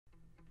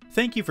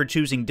Thank you for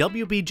choosing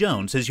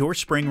wbjones as your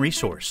spring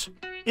resource.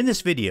 In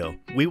this video,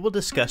 we will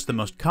discuss the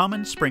most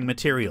common spring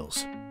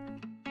materials.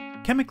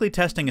 Chemically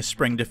testing a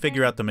spring to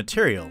figure out the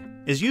material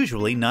is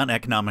usually not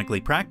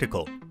economically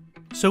practical.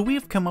 So we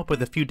have come up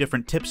with a few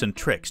different tips and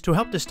tricks to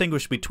help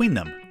distinguish between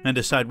them and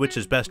decide which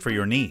is best for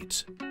your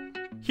needs.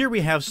 Here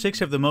we have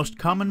 6 of the most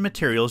common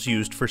materials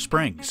used for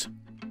springs.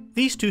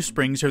 These 2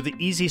 springs are the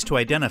easiest to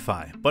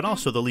identify, but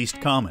also the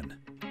least common.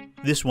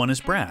 This one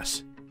is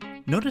brass.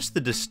 Notice the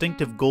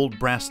distinctive gold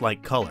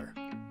brass-like color.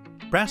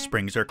 Brass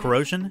springs are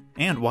corrosion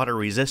and water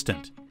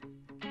resistant.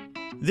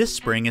 This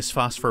spring is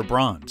phosphor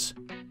bronze.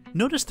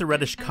 Notice the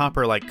reddish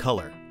copper-like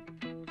color.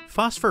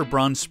 Phosphor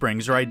bronze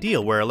springs are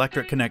ideal where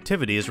electric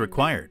connectivity is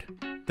required.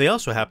 They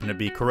also happen to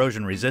be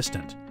corrosion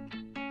resistant.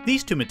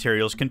 These 2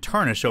 materials can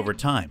tarnish over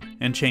time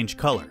and change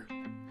color.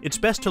 It's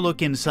best to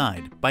look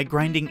inside by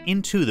grinding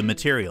into the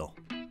material.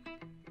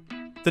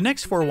 The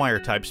next 4 wire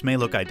types may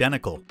look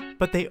identical,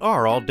 but they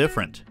are all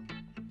different.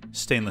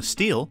 Stainless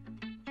steel,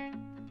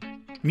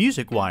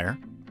 music wire,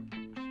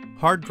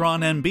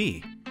 hard-drawn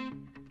NB,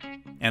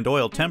 and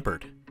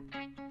oil-tempered.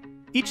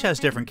 Each has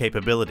different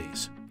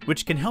capabilities,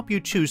 which can help you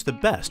choose the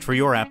best for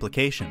your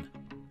application.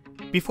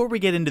 Before we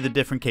get into the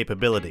different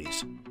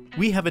capabilities,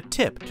 we have a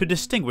tip to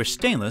distinguish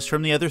stainless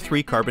from the other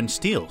 3 carbon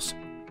steels.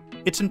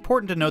 It's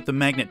important to note the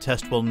magnet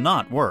test will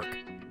not work.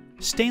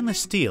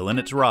 Stainless steel in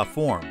its raw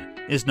form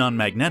is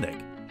non-magnetic.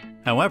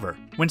 However,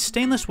 when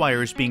stainless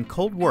wire is being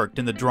cold worked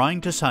in the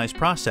drawing to size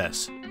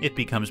process, it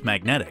becomes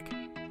magnetic.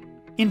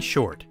 In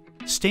short,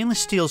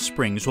 stainless steel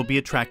springs will be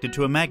attracted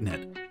to a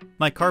magnet,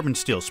 like carbon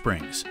steel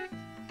springs.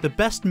 The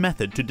best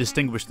method to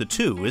distinguish the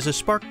 2 is a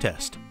spark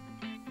test.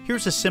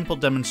 Here's a simple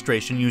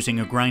demonstration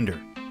using a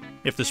grinder.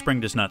 If the spring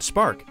does not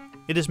spark,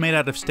 it is made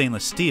out of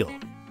stainless steel.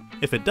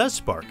 If it does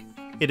spark,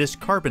 it is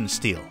carbon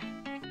steel.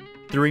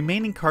 The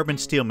remaining carbon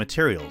steel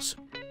materials,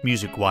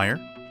 music wire,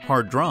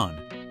 hard-drawn,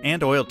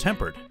 and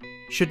oil-tempered,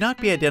 should not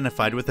be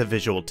identified with a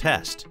visual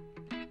test.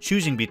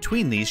 Choosing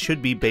between these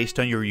should be based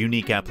on your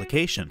unique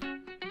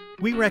application.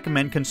 We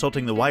recommend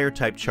consulting the wire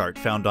type chart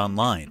found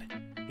online.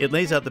 It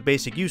lays out the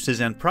basic uses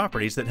and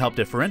properties that help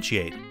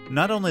differentiate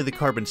not only the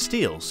carbon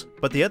steels,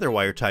 but the other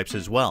wire types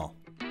as well.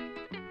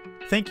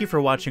 Thank you for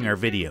watching our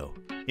video.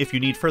 If you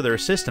need further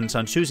assistance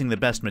on choosing the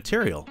best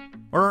material,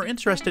 or are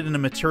interested in a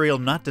material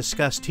not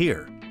discussed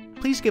here,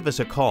 please give us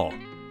a call.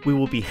 We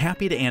will be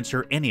happy to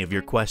answer any of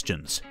your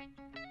questions.